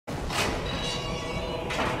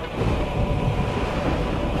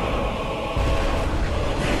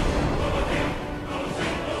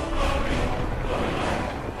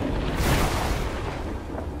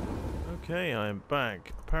Okay, I am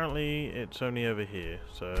back. Apparently it's only over here,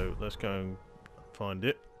 so let's go and find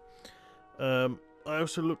it. I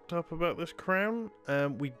also looked up about this crown.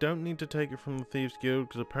 We don't need to take it from the Thieves Guild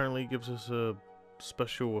because apparently it gives us a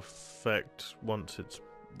special effect once it's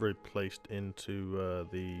replaced into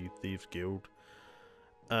the Thieves Guild.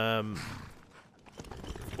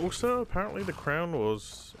 Also, apparently the crown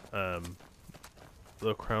was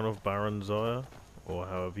the Crown of Barenziah, or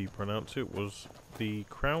however you pronounce it, was the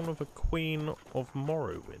crown of a Queen of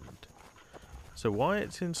Morrowind. So why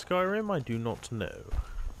it's in Skyrim, I do not know.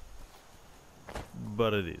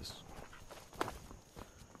 But it is.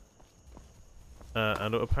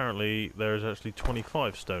 And apparently there is actually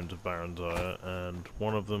 25 stones of Barenziah, and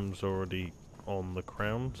one of them's already on the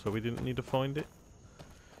crown, so we didn't need to find it.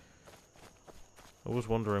 I was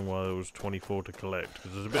wondering why there was 24 to collect,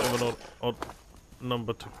 because there's a bit of an odd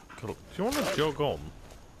number to collect. Do you want to jog on?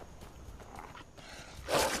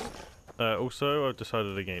 Also, I've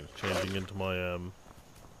decided against changing into my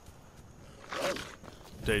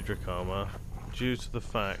Daedric armor due to the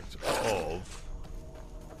fact of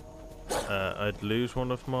I'd lose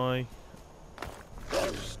one of my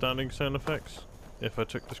standing stone effects if I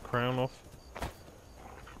took this crown off.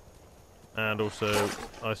 And also,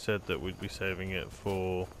 I said that we'd be saving it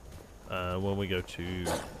for when we go to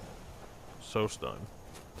Soulstone.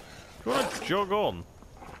 Do you want to jog on?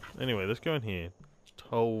 Anyway, let's go in here.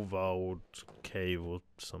 Tolvald Cave or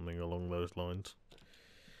something along those lines.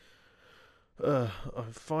 I've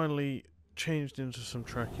finally changed into some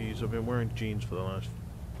trackies. I've been wearing jeans for the last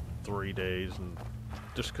 3 days, and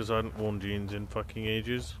just because I hadn't worn jeans in fucking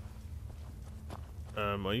ages.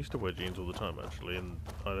 I used to wear jeans all the time actually, and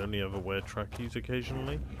I'd only ever wear trackies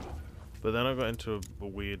occasionally. But then I got into a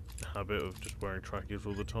weird habit of just wearing trackies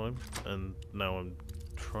all the time, and now I'm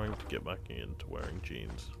trying to get back into wearing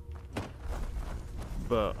jeans.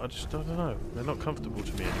 But I don't know, they're not comfortable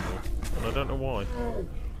to me anymore, and I don't know why.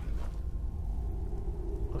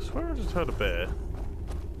 I swear I just heard a bear.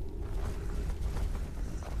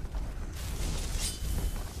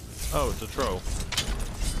 Oh, it's a troll.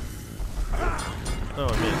 Oh,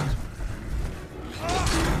 I missed.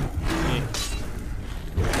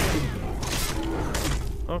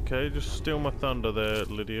 Yeah. Okay, just steal my thunder there,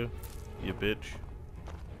 Lydia. You bitch.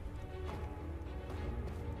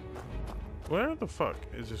 Where the fuck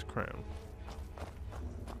is this crown?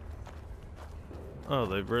 Oh,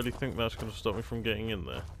 they really think that's going to stop me from getting in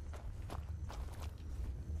there.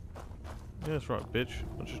 Yeah, that's right, bitch.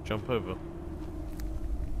 I'll just jump over.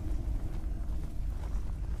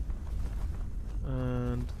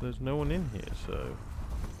 And there's no one in here, so...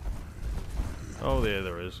 Oh, yeah,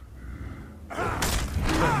 there is.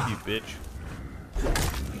 Fuck you, bitch.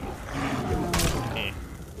 Eh.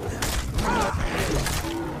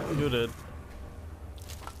 You're dead.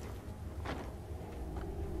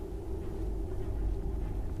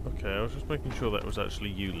 Okay, I was just making sure that was actually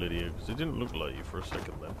you, Lydia, because it didn't look like you for a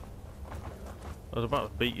second then. I was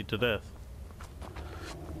about to beat you to death.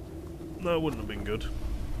 That wouldn't have been good.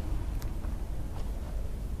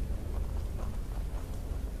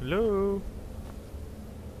 Hello?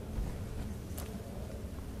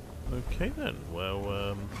 Okay then,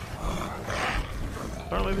 well,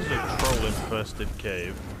 apparently this is a troll-infested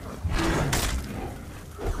cave.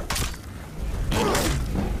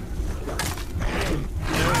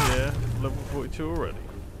 Yeah, level 42 already.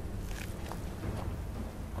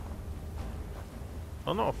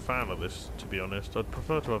 I'm not a fan of this, to be honest. I'd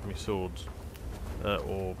prefer to have my swords,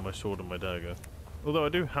 or my sword and my dagger. Although I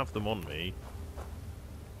do have them on me.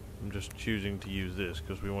 I'm just choosing to use this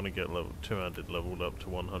because we want to get level two-handed leveled up to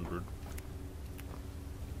 100.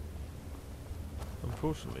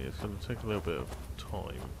 Unfortunately, it's going to take a little bit of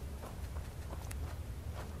time.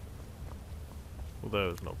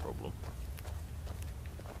 Although it's not a problem.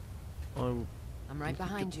 I'm right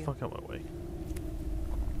behind you. Fuck out my way.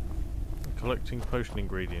 I'm collecting potion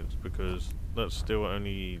ingredients because that's still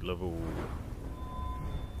only level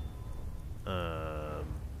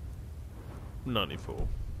 94.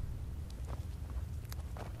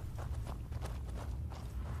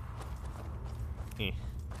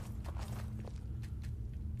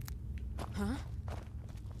 Huh?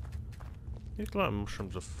 These light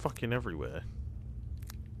mushrooms are fucking everywhere.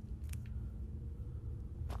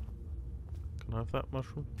 Can I have that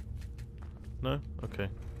mushroom? No? Okay.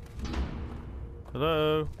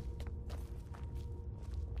 Hello?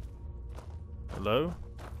 Hello?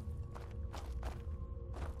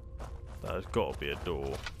 That has got to be a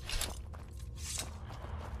door.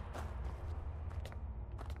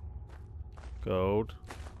 Gold.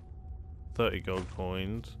 30 gold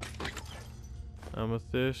coins.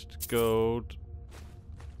 Amethyst, gold.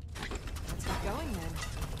 going then.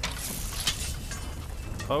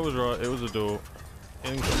 I was right, it was a door.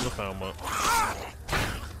 In comes the Falmer.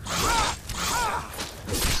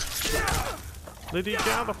 Lydia, get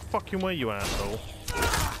out of the fucking way, you asshole.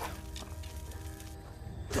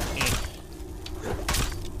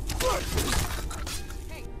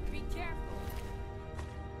 Hey, be careful.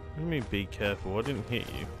 What do you mean, be careful? I didn't hit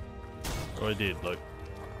you. Or I did, like,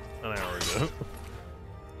 an hour ago.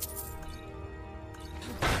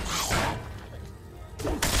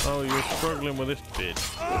 Oh, you're struggling with this bitch.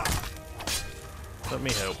 Let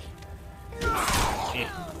me help.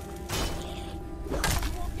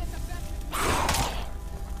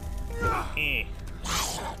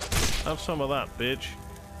 Have some of that, bitch.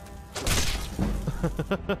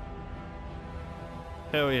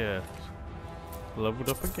 Hell yeah. Leveled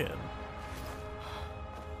up again.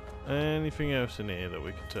 Anything else in here that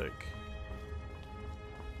we can take?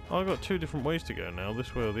 Oh, I've got two different ways to go now,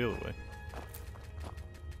 this way or the other way.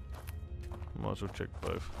 Might as well check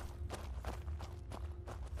both.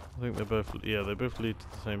 I think they both, yeah, they both lead to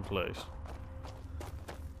the same place.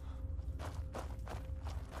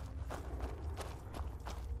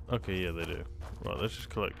 Okay, yeah, they do. Right, let's just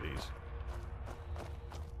collect these.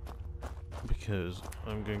 Because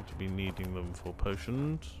I'm going to be needing them for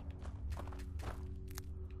potions.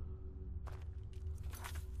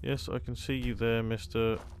 Yes, I can see you there,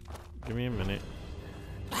 mister. Give me a minute.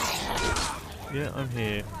 Yeah, I'm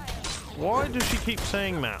here. Why does she keep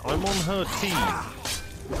saying that? I'm on her team. Oh,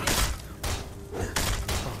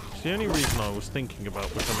 it's the only reason I was thinking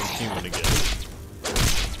about becoming human again.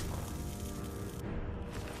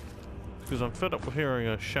 Because I'm fed up with hearing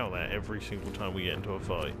her shout that every single time we get into a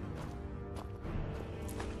fight.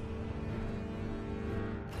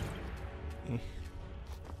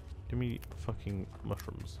 Give me fucking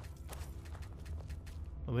mushrooms.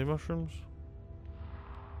 Are they mushrooms?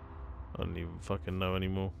 I don't even fucking know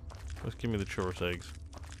anymore. Let's give me the chorus eggs.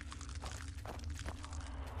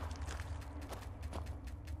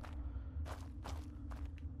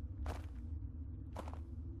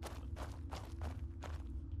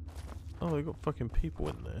 Oh, they got fucking people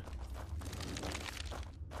in there.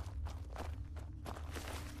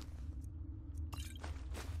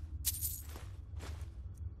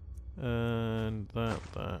 And that.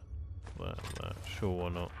 Sure, why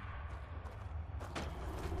not?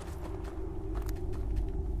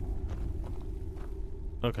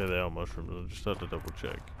 Okay, they are mushrooms. I just had to double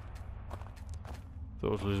check. Thought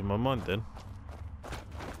I was losing my mind then.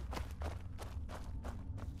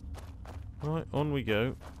 Right, on we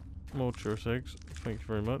go. More churros eggs. Thank you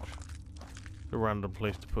very much. A random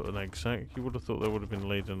place to put an egg sack. You would have thought they would have been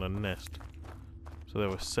laid in a nest. So they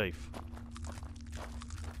were safe.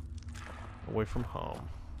 Away from harm.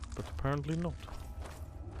 But apparently not.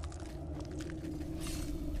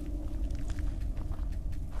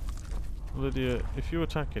 Lydia, if you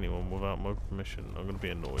attack anyone without my permission, I'm going to be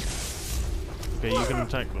annoyed. Okay, you can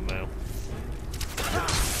attack them now.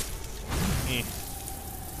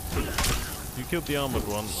 You killed the armoured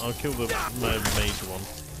one, I'll kill the mage one.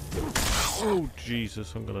 Oh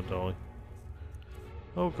Jesus, I'm going to die.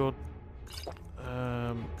 Oh god.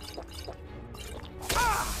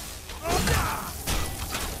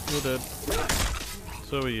 You're dead.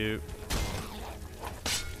 So are you.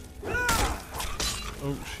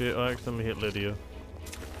 Oh shit, I accidentally hit Lydia.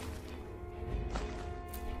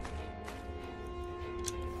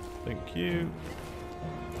 Thank you.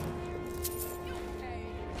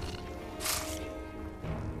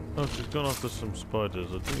 Oh, she's gone after some spiders.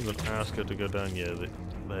 I didn't even ask her to go down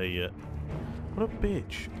there yet. What a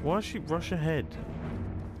bitch. Why does she rush ahead?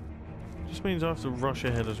 Just means I have to rush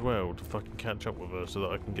ahead as well to fucking catch up with her so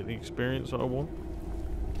that I can get the experience that I want.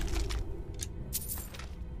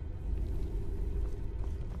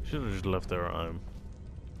 Should have just left her at home.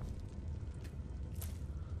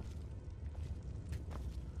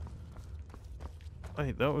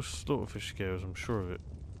 Hey, that was slaughterfish scales, I'm sure of it.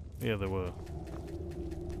 Yeah, they were.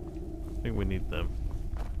 I think we need them.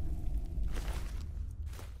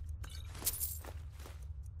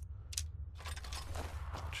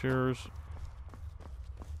 Cheers.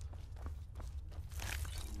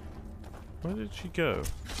 Where did she go?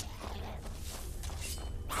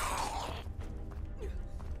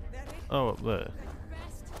 Oh, up there.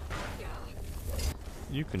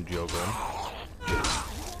 You can jog on.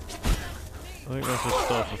 I think that's a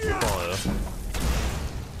start of fire.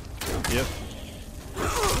 Yep.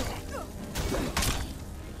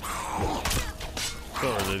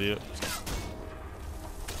 Sorry, idiot.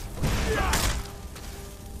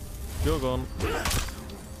 Jog on.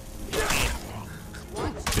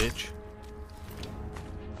 Bitch.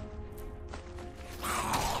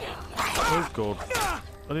 Oh god. I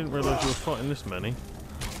didn't realise you were fighting this many.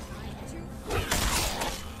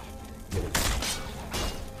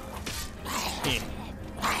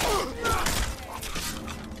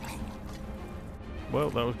 Well,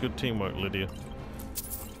 that was good teamwork, Lydia.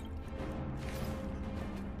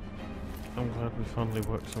 I'm glad we finally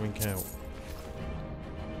worked something out.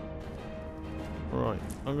 Right,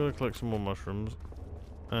 I'm going to collect some more mushrooms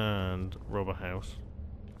and rob a house.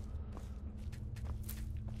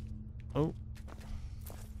 Oh.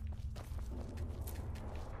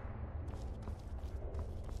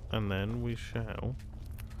 And then we shall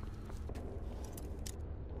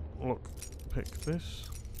look, pick this.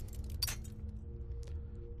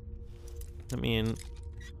 Let me in.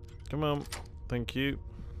 Come on. Thank you.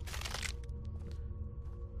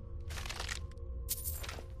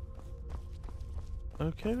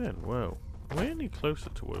 Okay then, well, we're any closer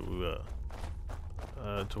to where we were.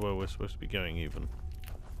 To where we're supposed to be going even.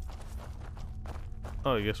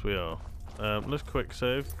 Oh, yes we are. Let's quick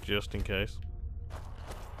save, just in case.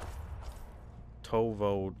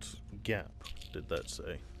 Tolvold's Gap, did that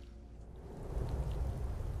say?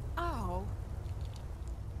 Oh.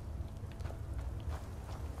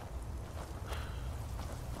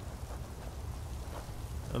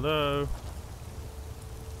 Hello?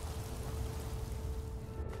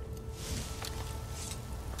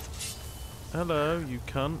 Hello, you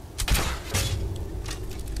cunt.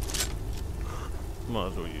 Might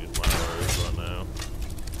as well use my arrows right now.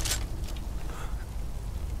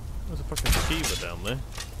 There's a fucking skeever down there.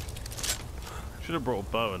 Should have brought a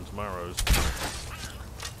bow and some arrows.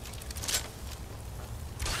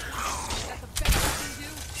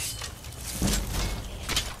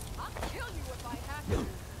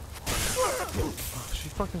 Oh, she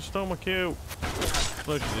fucking stole my kill.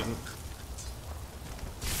 No, she didn't.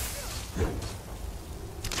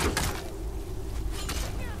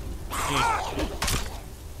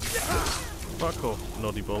 Fuck off,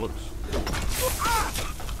 noddy bollocks.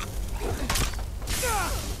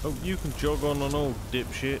 Oh, you can jog on and all,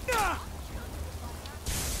 dipshit.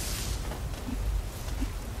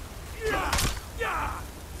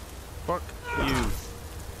 Fuck you.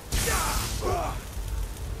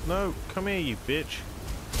 No, come here, you bitch.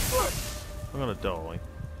 I'm gonna die.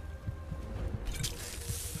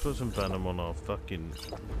 Put some venom on our fucking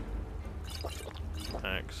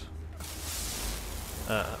axe.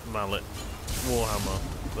 Mallet. Warhammer.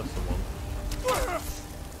 That's the one.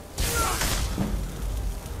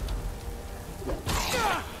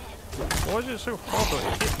 Why is it so hard to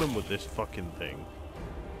hit them with this fucking thing?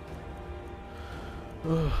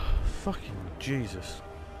 Ugh, fucking Jesus.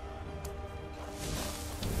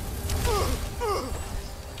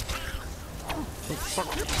 Oh, fuck.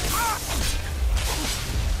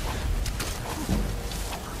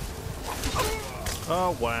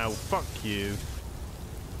 Oh wow, fuck you.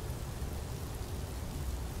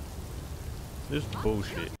 This is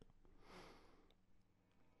bullshit.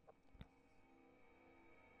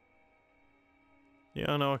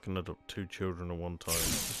 Yeah, I know I can adopt 2 children at one time.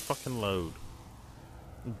 Just fucking load.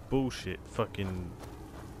 Bullshit, fucking...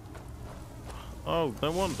 Oh,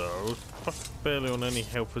 no wonder. I was fucking barely on any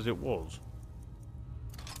health as it was.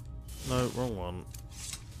 No, wrong one.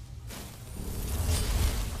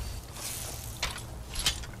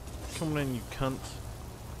 Come on in, you cunt.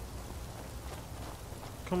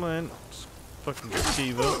 Come on in. Fucking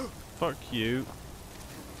skeever. Fuck you.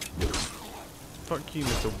 Fuck you,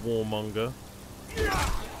 Mr. Warmonger.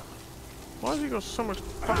 Why has he got so much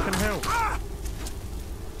fucking health?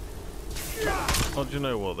 Oh, do you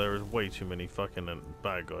know what? There is way too many fucking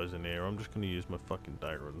bad guys in here. I'm just going to use my fucking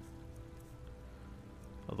dagger.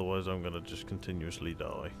 Otherwise, I'm going to just continuously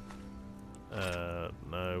die.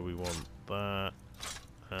 No, we want that.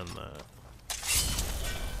 And that.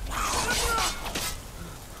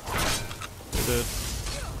 You're dead.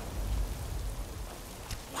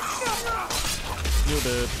 You're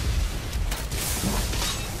dead.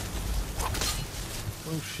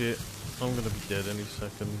 Oh shit. I'm gonna be dead any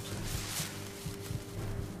second.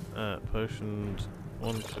 Potions.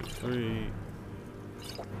 1, 2, 3.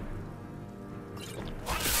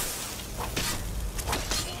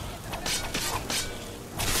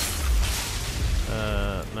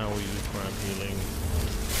 Now we'll use ground healing.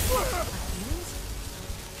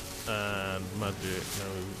 And magic, no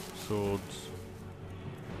swords.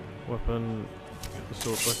 Weapon, get the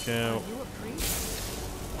sword back out.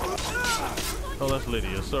 Oh, that's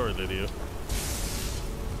Lydia. Sorry, Lydia.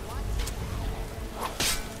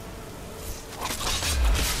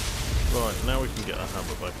 Right, now we can get our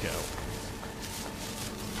hammer back out.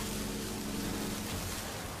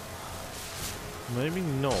 Maybe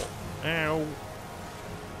not. Ow!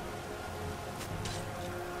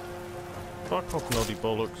 Fuck off, naughty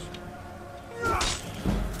bollocks.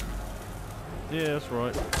 Yeah, that's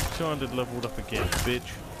right. 200 leveled up again,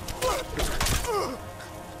 bitch.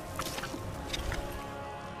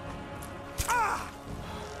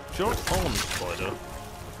 Jog on, spider.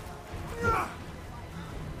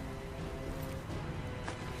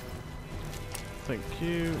 Thank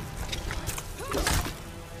you.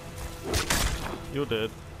 You're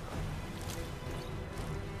dead.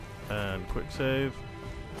 And quick save.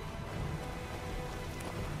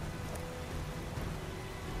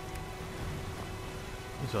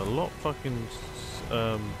 There's a lot fucking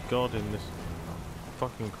guarding this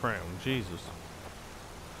fucking crown. Jesus.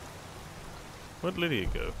 Where'd Lydia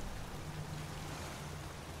go?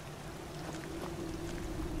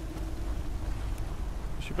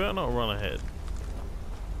 She better not run ahead.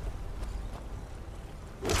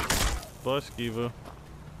 Bye, Skeever.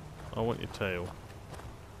 I want your tail.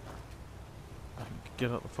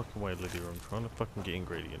 Get out the fucking way, Lydia. I'm trying to fucking get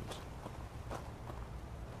ingredients.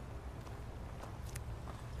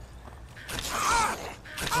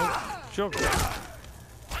 Oh, jog.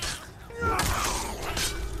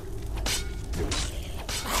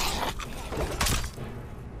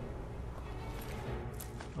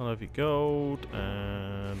 I'll have your gold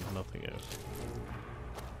and nothing else.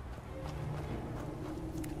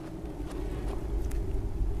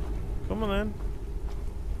 Come on then.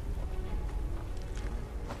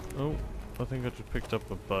 Oh, I think I just picked up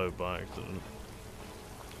a bow by accident.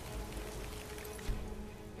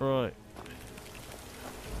 Right.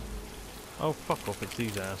 Oh, fuck off, it's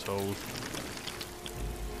these assholes.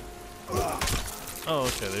 Oh,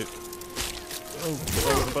 okay, they... Oh, I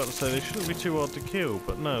was about to say, they shouldn't be too hard to kill,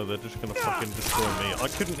 but no, they're just gonna fucking destroy me. I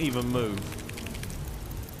couldn't even move.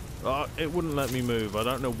 It wouldn't let me move. I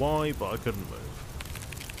don't know why, but I couldn't move.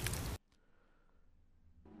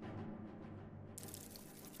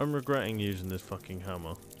 I'm regretting using this fucking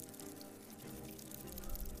hammer.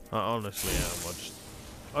 I honestly am.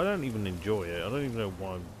 I don't even enjoy it. I don't even know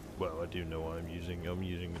why. Well, I do know why I'm using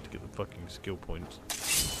it to get the fucking skill points,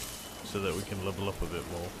 so that we can level up a bit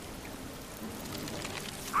more.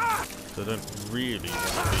 So I don't really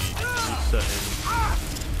want to be resetting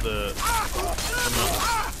the amount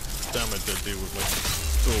of damage I do with my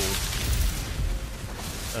swords,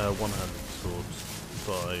 one-handed swords,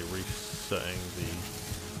 by resetting the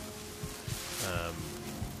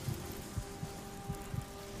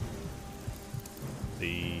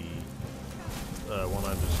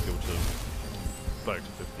one-handed skill to back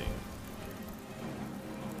to 15.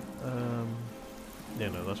 Yeah,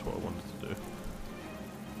 no, that's what I wanted to do.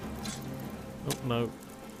 Oh, no.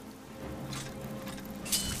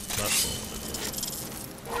 That's what I wanted to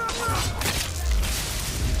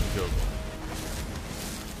do. Go.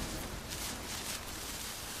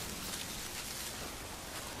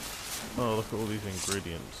 Oh, look at all these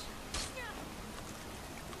ingredients.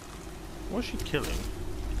 What's she killing?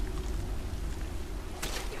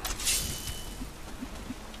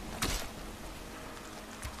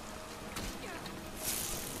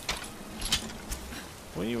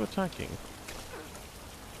 What are you attacking?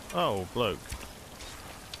 Oh, bloke.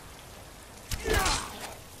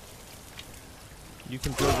 You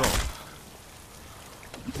can drive off.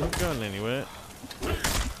 You're not going anywhere.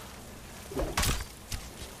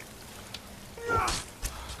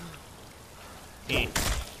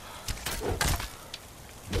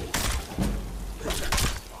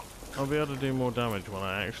 I'll be able to do more damage when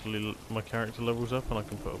I actually my character levels up and I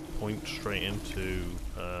can put a point straight into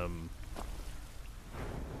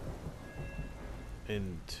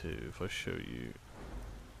if I show you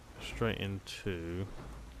straight into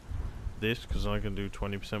this, because I can do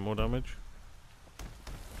 20% more damage.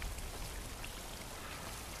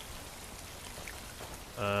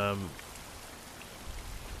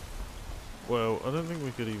 Well, I don't think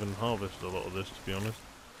we could even harvest a lot of this, to be honest.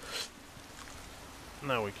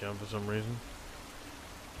 Now we can for some reason.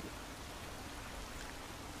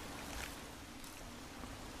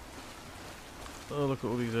 Oh, look at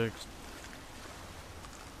all these eggs.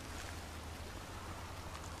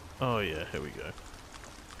 Oh yeah, here we go.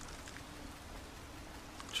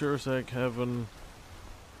 Tourist egg heaven.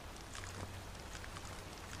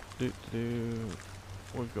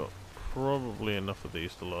 We've got probably enough of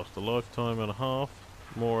these to last a lifetime and a half.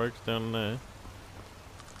 More eggs down there.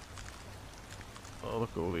 Oh,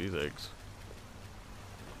 look at all these eggs.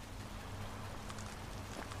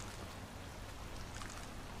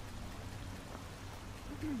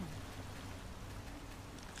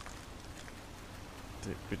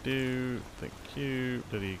 Dip-a-doo, thank you.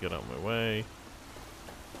 Did he get out of my way?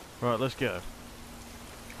 Right, let's go.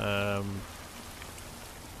 I'm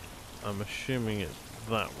assuming it's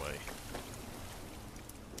that way.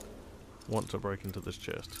 want to break into this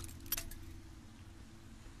chest.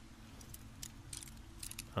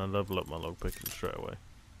 And level up my lockpicking straight away.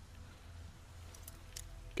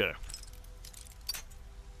 Go.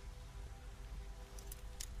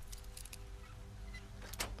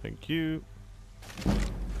 Thank you.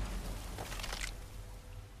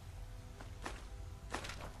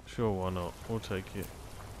 Sure, why not? We'll take it.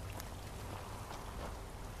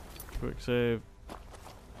 Quick save.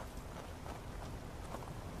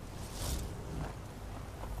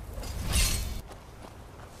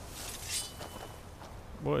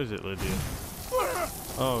 What is it, Lydia?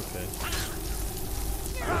 Oh, okay.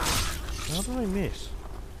 How did I miss?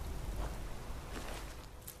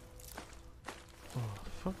 Oh,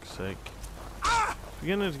 fuck's sake. It's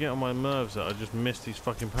beginning to get on my nerves that I just missed these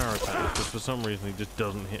fucking power attacks, but for some reason he just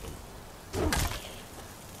doesn't hit them.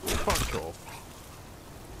 Fuck off.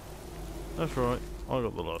 That's right, I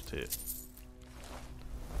got the last hit.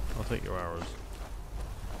 I'll take your arrows.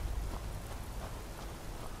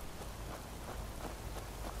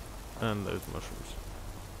 And those mushrooms.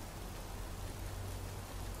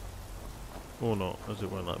 Or not, as it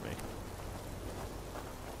won't let me.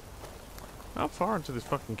 How far into this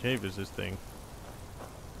fucking cave is this thing?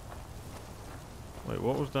 Wait,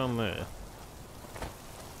 what was down there?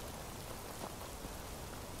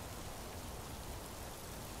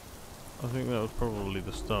 I think that was probably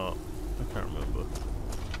the start. I can't remember.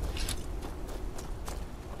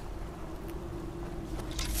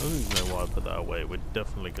 I don't even know why I put that away. We're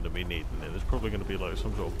definitely going to be needing it. There's probably going to be like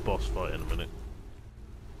some sort of boss fight in a minute.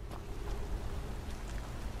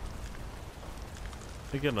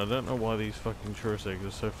 Again, I don't know why these fucking churros eggs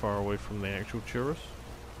are so far away from the actual churros.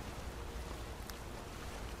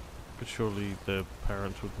 But surely their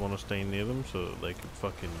parents would want to stay near them so that they could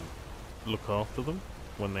fucking look after them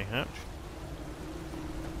when they hatch.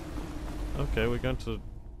 Okay, we're going to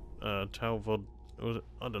Talvod. Was it?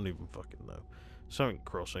 I don't even fucking know. Something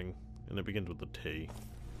crossing, and it begins with a T.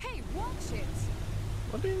 Hey, watch it!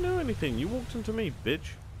 I didn't know anything. You walked into me,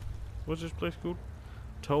 bitch. What's this place called?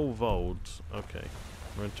 Tolvolds. Okay,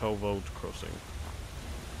 we're in Tolvolds Crossing.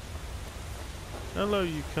 Hello,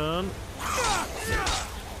 you cunt.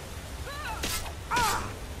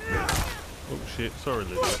 Oh shit! Sorry,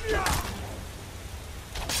 Lydia.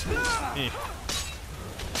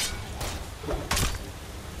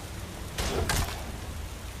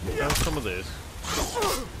 Have some of this.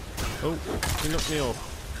 Oh, you knocked me off.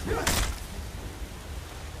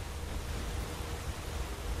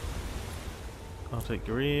 I'll take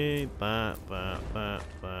your ear, that,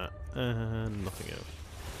 and nothing else.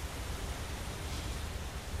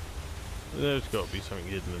 There's got to be something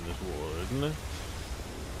hidden in this water, isn't there?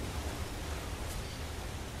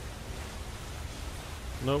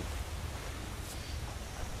 Nope.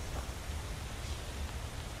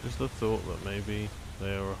 Just the thought that maybe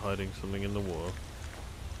they are hiding something in the water.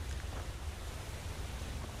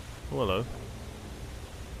 Oh, hello.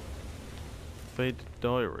 Faded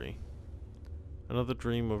diary. Another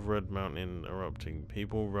dream of Red Mountain erupting.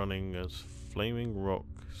 People running as flaming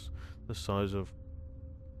rocks the size of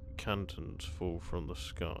cantons fall from the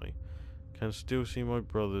sky. Can still see my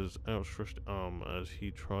brother's outstretched arm as he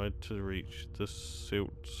tried to reach the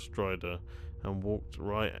silt strider and walked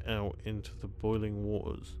right out into the boiling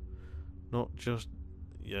waters. Not just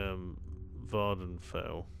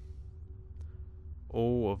Vardenfell.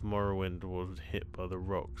 All of Morrowind was hit by the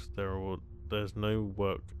rocks. There's no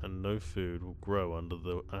work and no food will grow under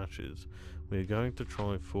the ashes. We're going to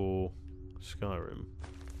try for Skyrim.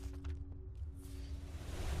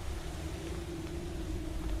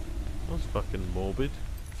 That's fucking morbid.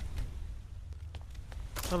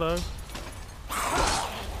 Hello.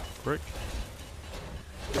 Brick.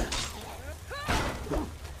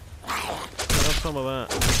 Have some of that.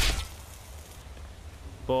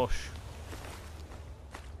 Bosh.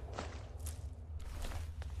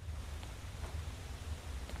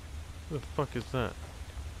 What the fuck is that?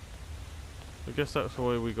 I guess that's the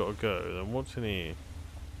way we gotta go. Then what's in here?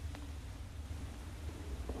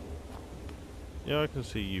 Yeah, I can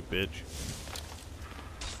see you, bitch.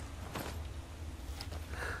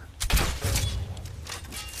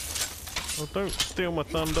 Oh, don't steal my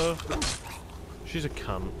thunder. She's a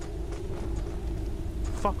cunt.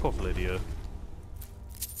 Fuck off, Lydia.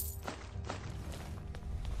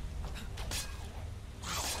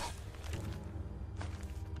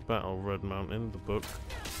 Battle Red Mountain, the book.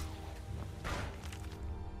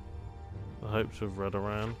 The Hopes of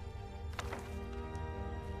Redoran.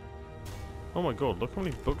 Oh my god, look how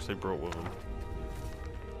many books they brought with them.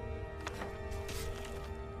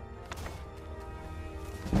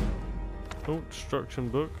 Oh, destruction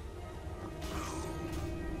book.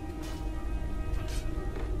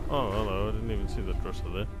 Oh, hello, I didn't even see the dresser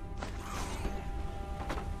there.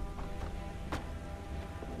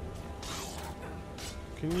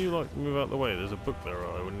 Can you, like, move out the way? There's a book there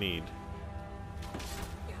I would need.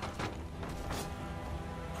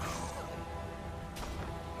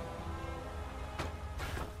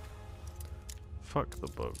 Fuck the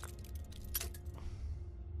book.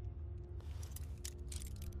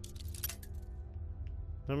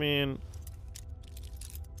 Let me in.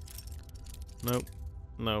 Nope.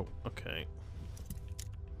 No. Okay.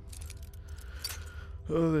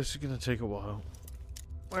 Oh, this is gonna take a while.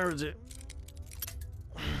 Where is it?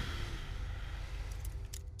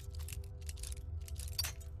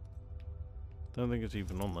 Don't think it's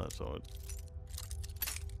even on that side.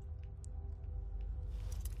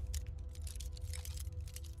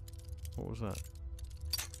 What was that?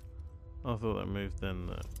 I thought that moved then,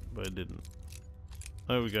 but it didn't.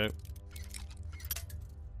 There we go.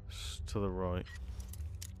 It's to the right.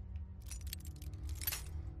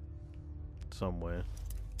 Somewhere.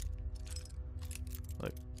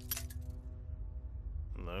 Like.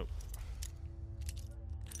 No.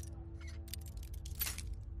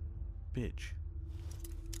 Bitch.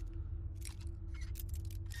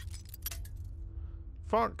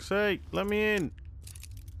 Fuck's sake, let me in.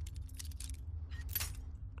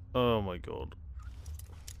 Oh my god.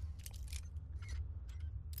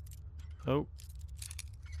 Oh.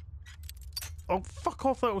 Oh, fuck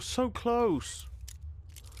off, that was so close.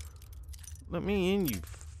 Let me in, you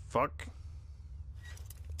fuck.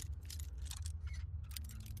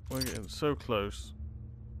 We're getting so close.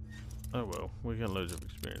 Oh well, we get loads of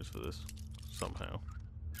experience for this. Somehow.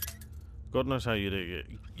 God knows how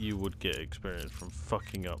you would get experience from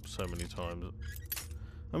fucking up so many times.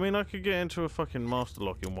 I mean, I could get into a fucking master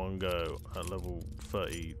lock in one go at level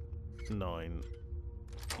 39.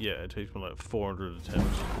 Yeah, it takes me like 400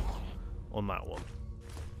 attempts on that one.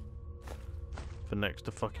 For next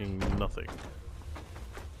to fucking nothing.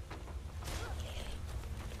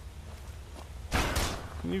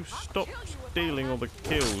 Can you stop stealing all the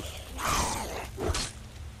kills?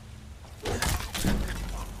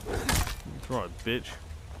 That's right, bitch.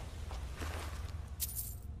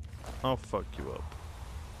 I'll fuck you up.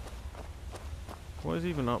 What is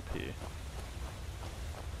even up here?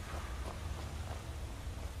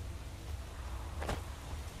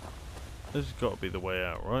 This has got to be the way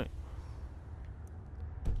out, right?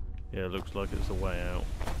 Yeah, it looks like it's the way out.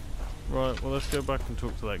 Right, well let's go back and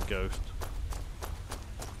talk to that ghost.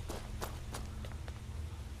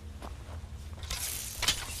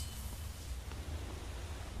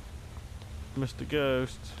 Mr.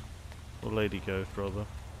 Ghost. Or Lady Ghost, rather.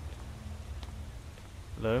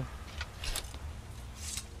 Hello?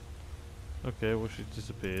 Okay, well she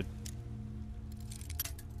disappeared.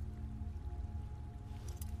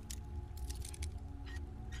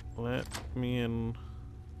 Let me in.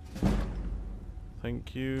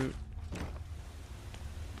 Thank you.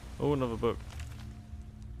 Oh, another book.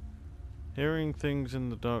 Hearing things in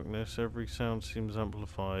the darkness, every sound seems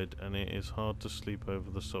amplified and it is hard to sleep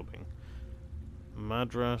over the sobbing.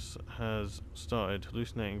 Madras has started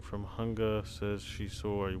hallucinating from hunger, says she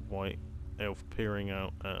saw a white elf peering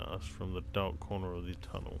out at us from the dark corner of the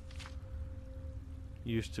tunnel.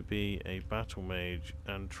 Used to be a battle mage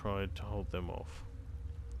and tried to hold them off.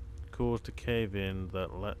 Caused a cave-in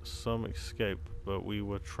that let some escape, but we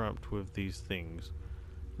were trapped with these things.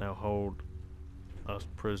 Now hold us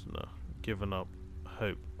prisoner, given up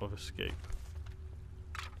hope of escape.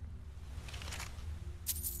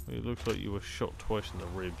 It looks like you were shot twice in the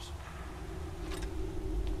ribs.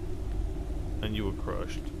 And you were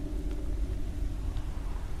crushed.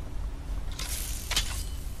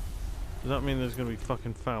 Does that mean there's going to be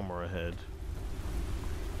fucking Falmer ahead?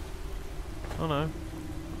 Oh no.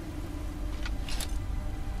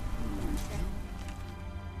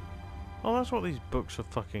 Oh, that's what these books are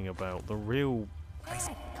fucking about. The real...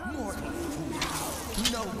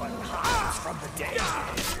 No one hides from the dead.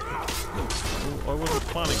 I wasn't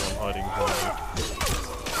planning on hiding from you.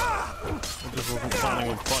 I just wasn't planning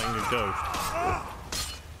on fighting a ghost.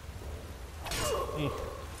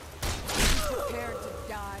 Prepare to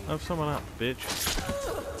die. Have some of that, bitch.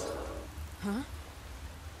 Huh?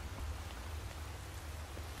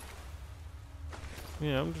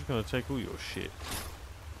 Yeah, I'm just gonna take all your shit.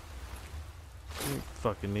 You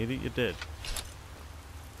fucking need it, you're dead.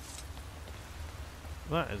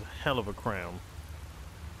 That is a hell of a crown.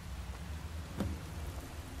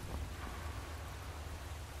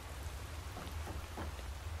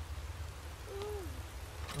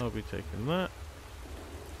 I'll be taking that.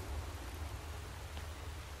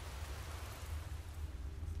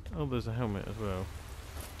 Oh, there's a helmet as well.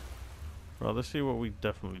 Right, let's see what we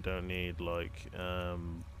definitely don't need, like a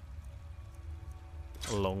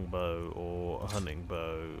longbow or a hunting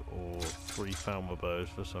bow or 3 Falmer bows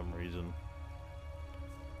for some reason.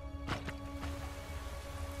 Is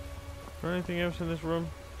there anything else in this room?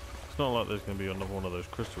 It's not like there's going to be another one of those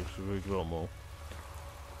crystals because we've got them all.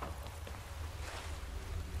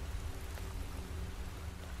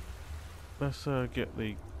 Let's get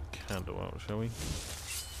the candle out, shall we?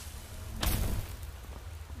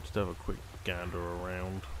 Just have a quick gander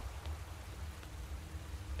around.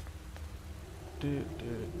 There's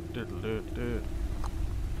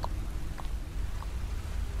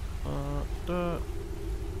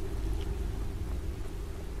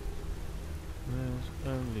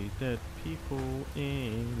only dead people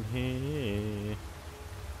in here.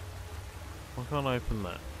 Why can't I open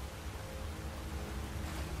that?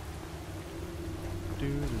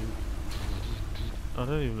 I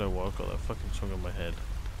don't even know why I've got that fucking song in my head.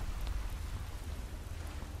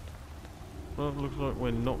 Well, it looks like we're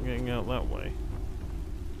not getting out that way.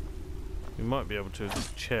 We might be able to if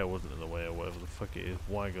the chair wasn't in the way or whatever the fuck it is.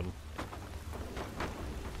 Wagon.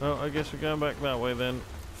 Well, I guess we're going back that way then.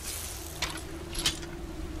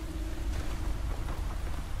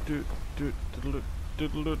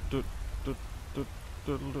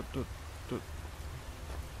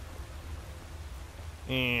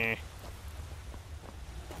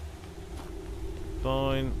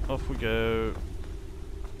 Fine, off we go.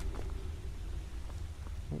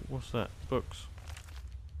 What's that? Books.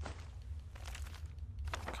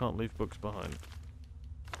 Can't leave books behind.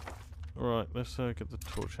 Alright, let's get the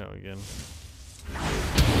torch out again.